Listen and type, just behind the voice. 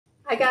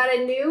I got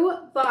a new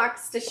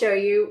box to show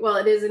you. Well,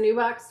 it is a new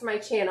box to my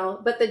channel,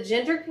 but the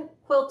Ginger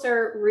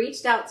Quilter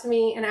reached out to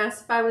me and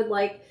asked if I would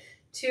like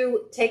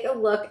to take a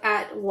look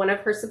at one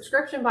of her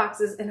subscription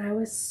boxes, and I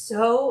was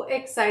so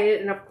excited.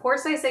 And of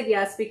course I said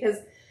yes, because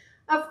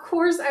of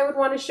course I would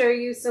want to show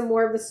you some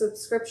more of the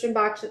subscription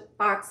box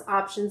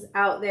options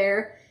out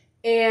there.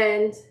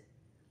 And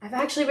I've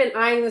actually been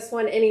eyeing this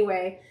one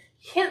anyway.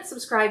 You can't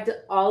subscribe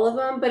to all of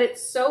them, but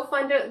it's so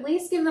fun to at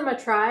least give them a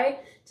try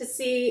to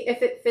see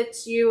if it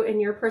fits you and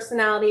your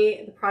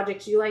personality, the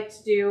projects you like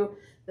to do,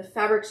 the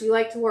fabrics you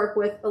like to work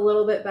with a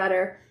little bit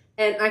better.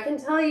 And I can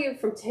tell you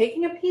from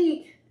taking a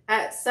peek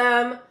at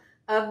some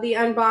of the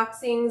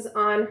unboxings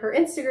on her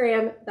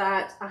Instagram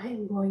that I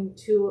am going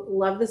to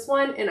love this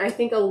one, and I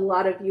think a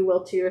lot of you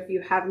will too if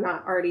you have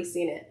not already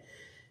seen it.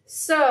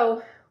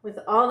 So with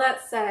all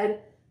that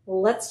said,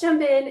 let's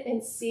jump in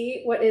and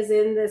see what is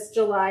in this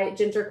July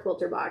Ginger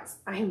Quilter box.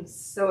 I am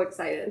so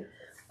excited.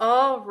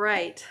 All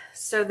right,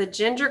 so the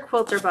Ginger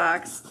Quilter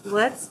box,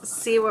 let's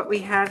see what we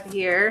have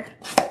here.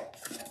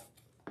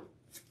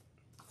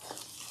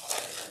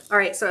 All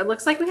right, so it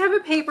looks like we have a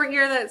paper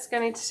here that's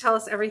going to tell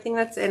us everything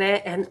that's in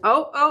it. And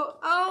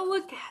oh,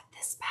 look at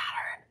this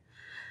pattern.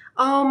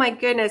 Oh my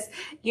goodness.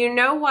 You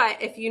know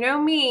what? If you know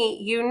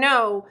me, you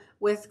know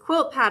with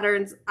quilt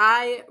patterns,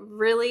 I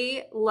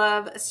really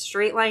love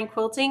straight line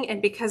quilting. And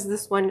because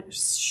this one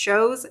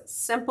shows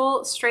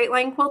simple straight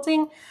line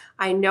quilting,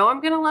 I know I'm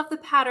going to love the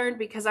pattern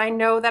because I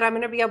know that I'm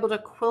going to be able to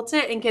quilt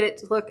it and get it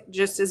to look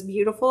just as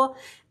beautiful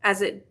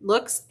as it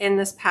looks in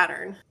this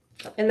pattern.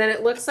 And then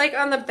it looks like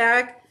on the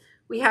back,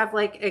 we have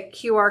like a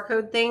QR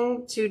code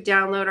thing to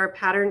download our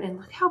pattern, and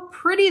look how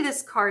pretty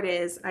this card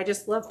is. I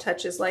just love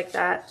touches like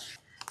that.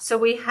 So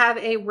we have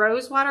a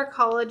Rosewater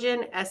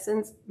Collagen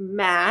Essence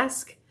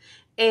Mask,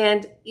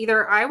 and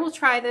either I will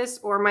try this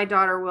or my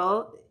daughter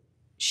will.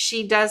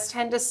 She does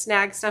tend to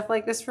snag stuff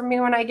like this for me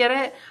when I get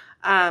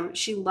it.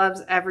 She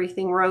loves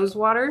everything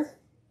rosewater,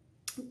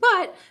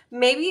 but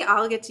maybe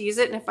I'll get to use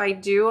it, and if I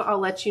do, I'll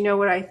let you know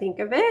what I think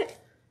of it.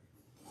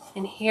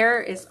 And here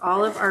is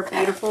all of our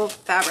beautiful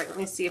fabric. Let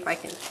me see if I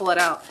can pull it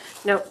out.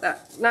 Nope,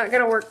 that's not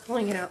gonna work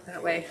pulling it out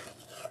that way.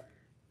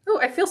 Oh,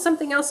 I feel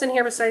something else in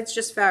here besides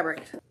just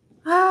fabric.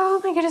 Oh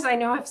my goodness, I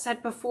know I've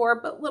said before,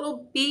 but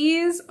little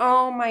bees,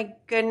 oh my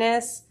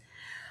goodness.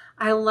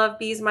 I love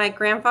bees. My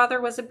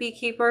grandfather was a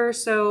beekeeper,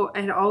 so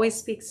it always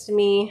speaks to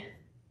me.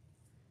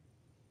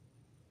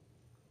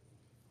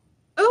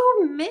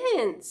 Oh,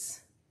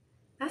 mints.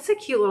 That's a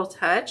cute little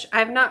touch.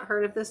 I've not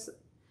heard of this.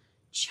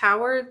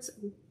 Choward's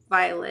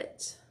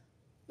Violet.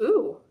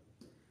 Ooh,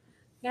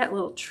 got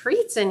little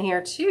treats in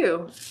here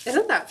too.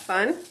 Isn't that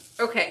fun?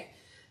 Okay.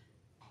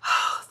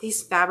 Oh,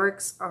 these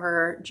fabrics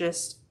are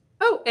just,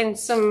 oh, and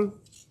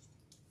some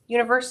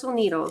universal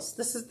needles.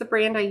 This is the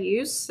brand I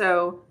use,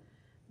 so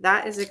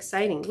that is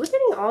exciting. We're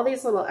getting all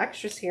these little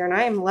extras here and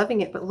I am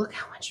loving it, but look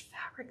how much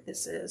fabric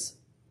this is.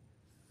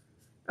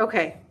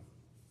 Okay.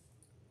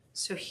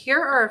 So here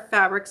are our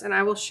fabrics, and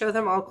I will show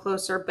them all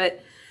closer,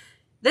 but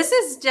this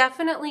is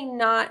definitely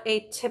not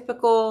a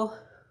typical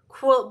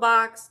quilt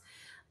box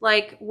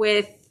like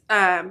with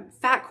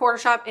Fat Quarter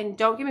Shop. And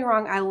don't get me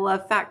wrong, I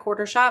love Fat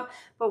Quarter Shop,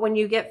 but when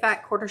you get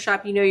Fat Quarter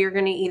Shop, you know you're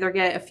going to either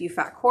get a few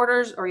fat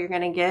quarters, or you're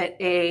going to get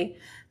a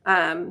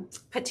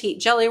petite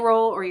jelly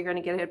roll, or you're going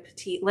to get a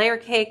petite layer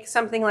cake,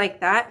 something like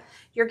that.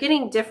 You're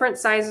getting different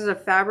sizes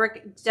of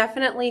fabric,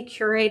 definitely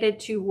curated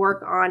to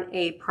work on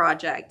a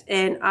project.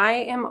 And I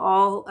am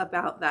all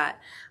about that.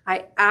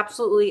 I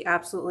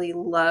absolutely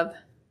love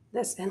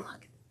this. And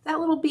look,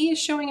 that little bee is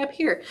showing up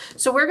here.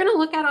 So we're going to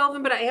look at all of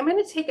them, but I am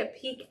going to take a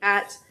peek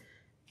at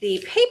the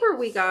paper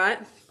we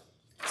got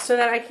so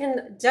that I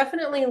can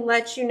definitely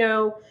let you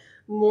know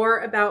more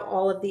about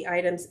all of the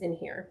items in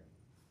here.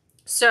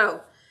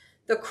 So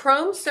the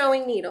chrome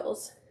sewing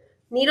needles.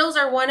 Needles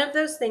are one of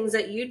those things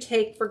that you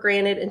take for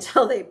granted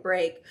until they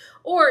break,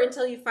 or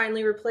until you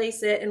finally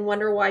replace it and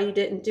wonder why you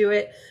didn't do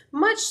it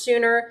much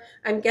sooner.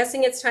 I'm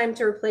guessing it's time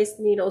to replace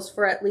the needles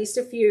for at least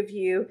a few of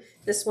you.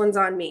 This one's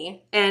on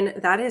me. And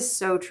that is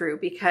so true,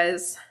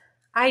 because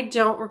I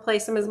don't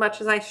replace them as much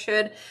as I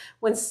should.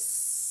 When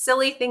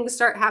silly things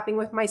start happening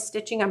with my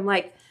stitching, I'm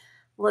like,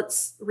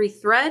 let's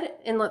rethread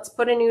and let's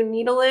put a new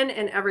needle in,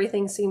 and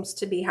everything seems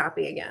to be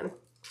happy again.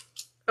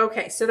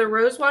 Okay, so the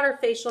Rosewater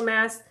Facial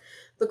Mask.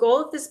 The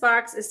goal of this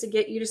box is to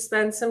get you to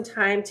spend some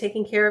time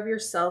taking care of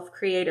yourself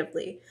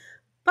creatively,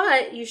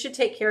 but you should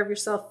take care of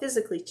yourself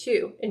physically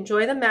too.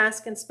 Enjoy the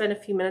mask and spend a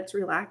few minutes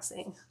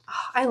relaxing.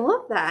 Oh, I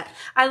love that.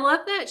 I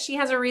love that she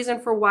has a reason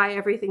for why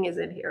everything is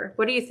in here.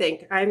 What do you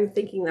think? I'm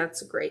thinking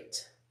that's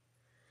great.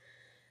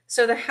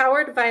 So the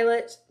Howard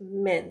Violet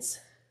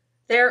Mints.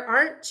 There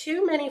aren't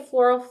too many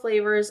floral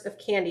flavors of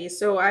candy,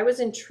 so I was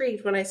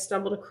intrigued when I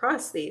stumbled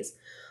across these.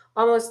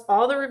 Almost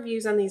all the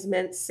reviews on these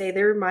mints say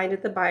they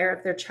reminded the buyer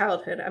of their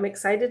childhood. I'm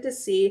excited to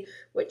see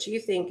what you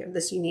think of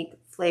this unique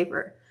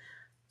flavor.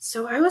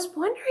 So I was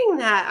wondering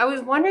that. I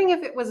was wondering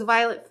if it was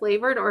violet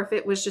flavored, or if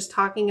it was just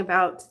talking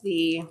about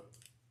the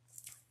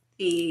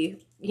you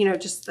know,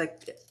 just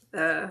like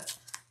the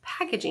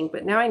packaging,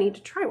 but now I need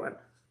to try one.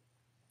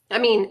 I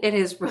mean, it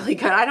is really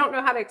good. I don't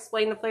know how to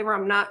explain the flavor.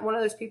 I'm not one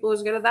of those people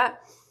who's good at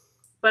that,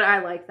 but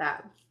I like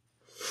that.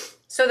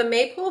 So the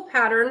Maypole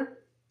pattern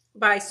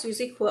by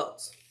Susie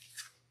Quilts.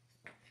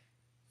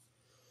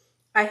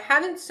 I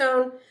haven't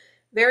sewn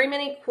very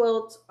many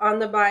quilts on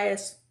the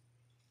bias,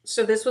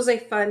 so this was a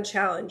fun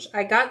challenge.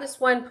 I got this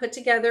one put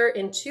together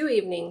in 2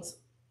 evenings.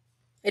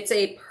 It's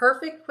a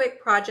perfect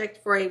quick project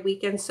for a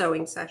weekend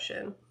sewing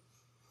session.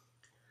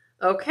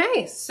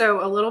 Okay,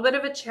 so a little bit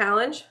of a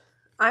challenge.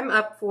 I'm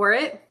up for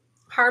it.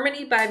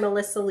 Harmony by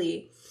Melissa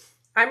Lee.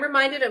 I'm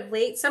reminded of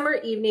late summer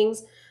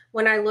evenings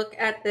when I look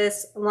at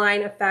this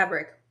line of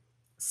fabric.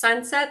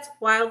 Sunsets,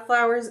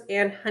 wildflowers,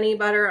 and honey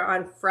butter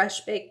on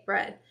fresh baked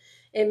bread.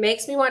 It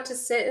makes me want to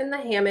sit in the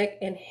hammock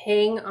and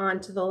hang on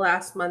to the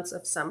last months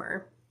of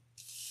summer.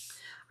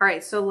 All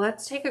right, so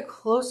let's take a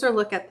closer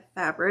look at the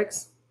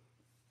fabrics.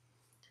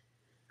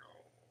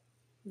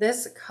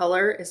 This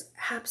color is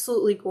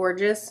absolutely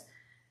gorgeous,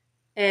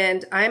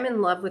 and I'm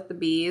in love with the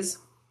bees,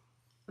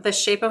 the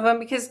shape of them,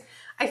 because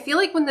I feel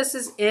like when this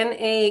is in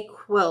a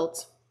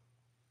quilt,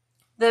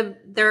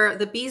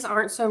 the bees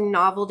aren't so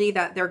novelty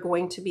that they're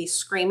going to be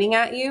screaming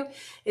at you.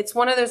 It's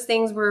one of those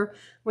things where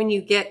when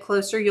you get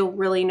closer, you'll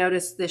really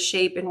notice the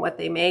shape and what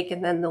they make,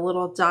 and then the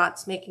little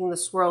dots making the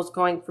swirls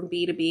going from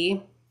bee to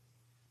bee.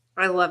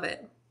 I love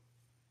it.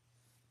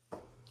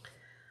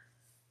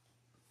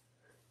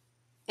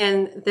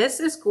 And this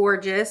is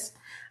gorgeous.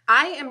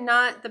 I am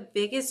not the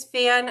biggest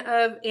fan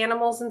of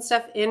animals and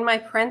stuff in my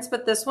prints,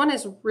 but this one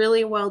is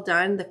really well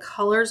done. The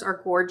colors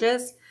are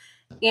gorgeous,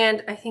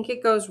 and I think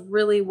it goes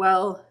really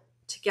well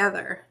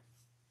together.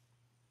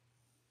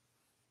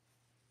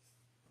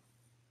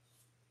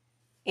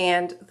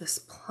 And this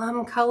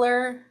plum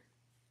color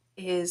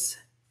is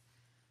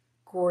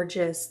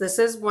gorgeous. This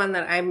is one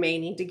that I may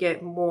need to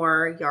get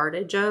more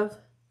yardage of.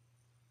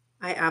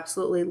 I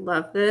absolutely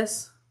love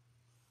this.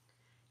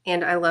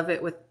 And I love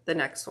it with the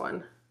next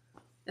one,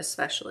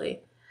 especially.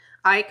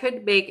 I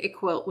could make a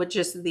quilt with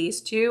just these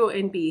two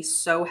and be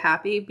so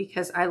happy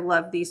because I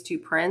love these two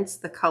prints,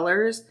 the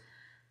colors.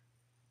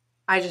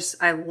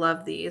 I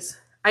love these.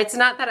 It's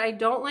not that I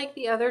don't like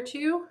the other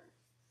two,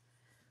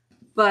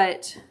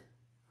 but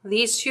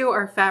these two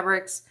are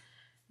fabrics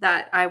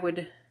that I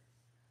would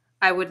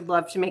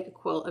love to make a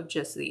quilt of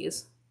just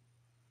these.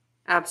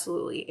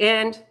 Absolutely.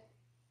 And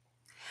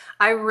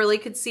I really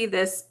could see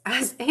this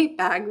as a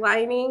bag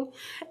lining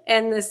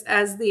and this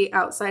as the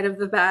outside of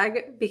the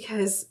bag,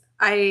 because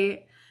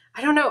I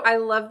don't know, I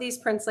love these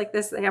prints like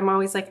this. I'm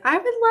always like, I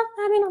would love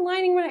that in a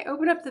lining when I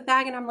open up the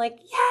bag, and I'm like,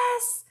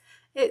 yes,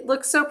 it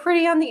looks so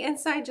pretty on the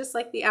inside just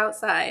like the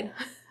outside.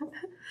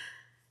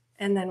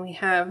 And then we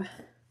have,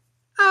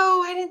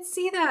 oh, I didn't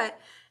see that.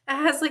 It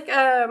has like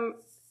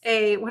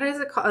a, what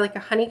is it called? Like a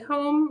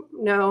honeycomb?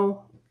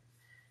 No,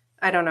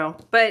 I don't know,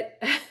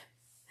 but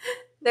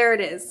there it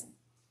is.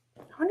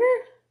 I wonder,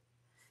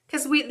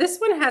 because this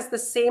one has the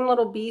same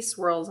little bee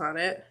swirls on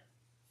it.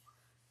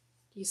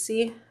 You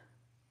see?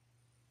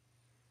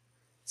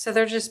 So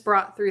they're just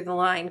brought through the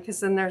line, because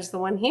then there's the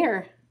one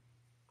here.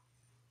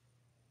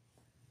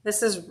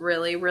 This is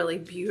really, really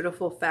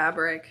beautiful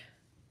fabric.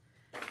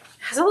 It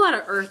has a lot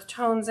of earth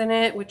tones in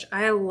it, which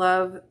I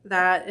love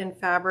that in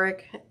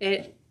fabric.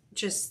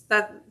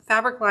 That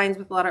fabric lines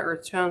with a lot of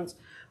earth tones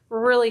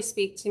really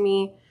speak to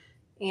me,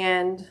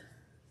 and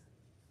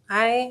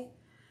I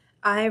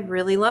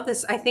really love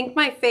this. I think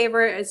my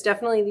favorite is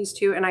definitely these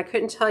two, and I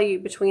couldn't tell you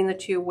between the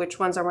two which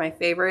ones are my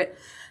favorite.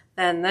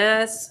 Then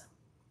this,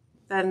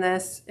 and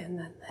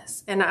then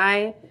this. And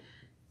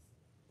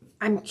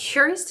I'm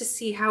curious to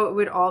see how it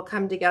would all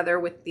come together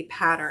with the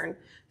pattern.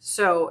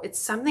 So it's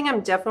something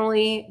I'm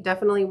definitely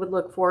would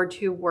look forward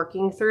to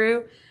working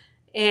through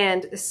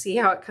and see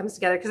how it comes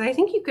together. Because I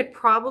think you could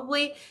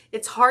probably,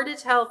 it's hard to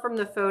tell from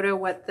the photo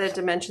what the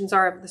dimensions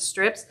are of the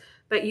strips,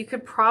 but you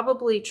could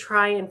probably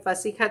try and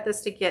fussy cut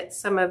this to get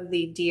some of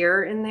the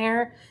deer in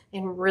there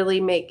and really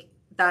make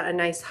that a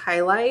nice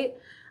highlight.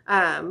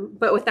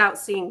 But without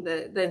seeing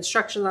the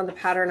instructions on the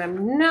pattern,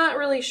 I'm not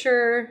really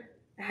sure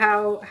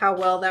how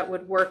well that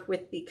would work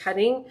with the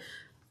cutting,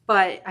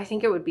 but I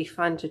think it would be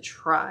fun to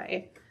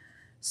try.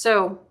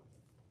 So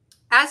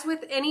as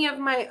with any of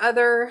my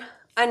other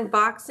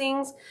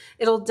unboxings,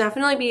 it'll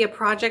definitely be a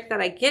project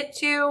that I get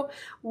to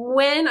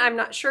when I'm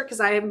not sure, because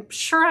I'm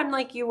sure I'm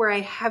like you where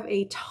I have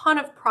a ton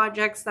of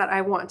projects that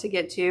I want to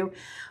get to.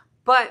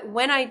 But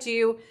when I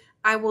do,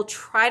 I will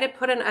try to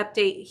put an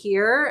update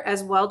here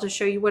as well to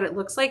show you what it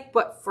looks like,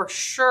 but for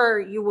sure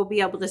you will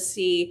be able to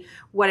see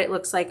what it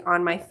looks like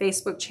on my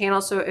Facebook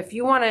channel. So if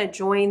you want to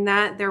join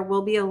that, there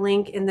will be a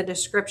link in the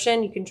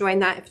description. You can join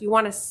that if you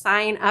want to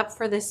sign up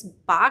for this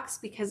box,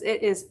 because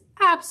it is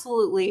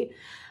absolutely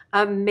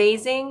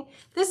amazing.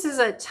 This is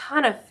a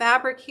ton of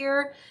fabric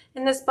here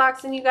in this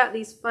box, and you got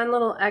these fun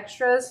little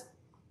extras.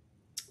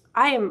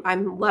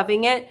 I'm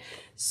loving it.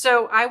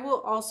 So I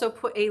will also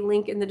put a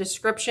link in the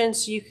description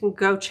so you can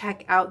go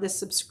check out this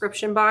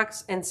subscription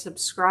box and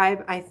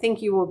subscribe. I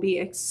think you will be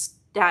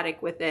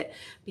ecstatic with it,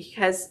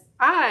 because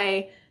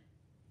I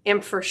am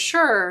for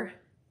sure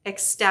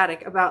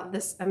ecstatic about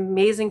this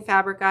amazing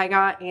fabric I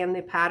got and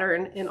the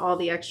pattern and all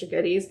the extra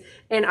goodies.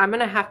 And I'm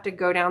gonna have to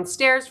go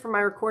downstairs for my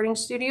recording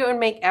studio and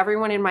make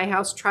everyone in my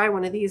house try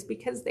one of these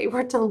because they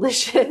were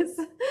delicious.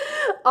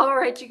 All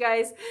right, you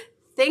guys,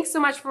 thanks so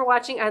much for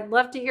watching. I'd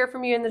love to hear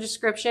from you in the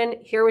description,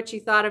 hear what you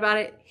thought about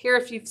it, hear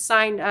if you've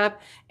signed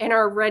up and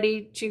are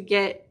ready to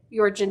get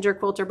your Ginger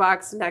Quilter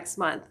box next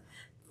month.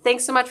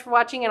 Thanks so much for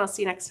watching, and I'll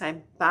see you next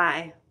time.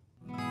 Bye.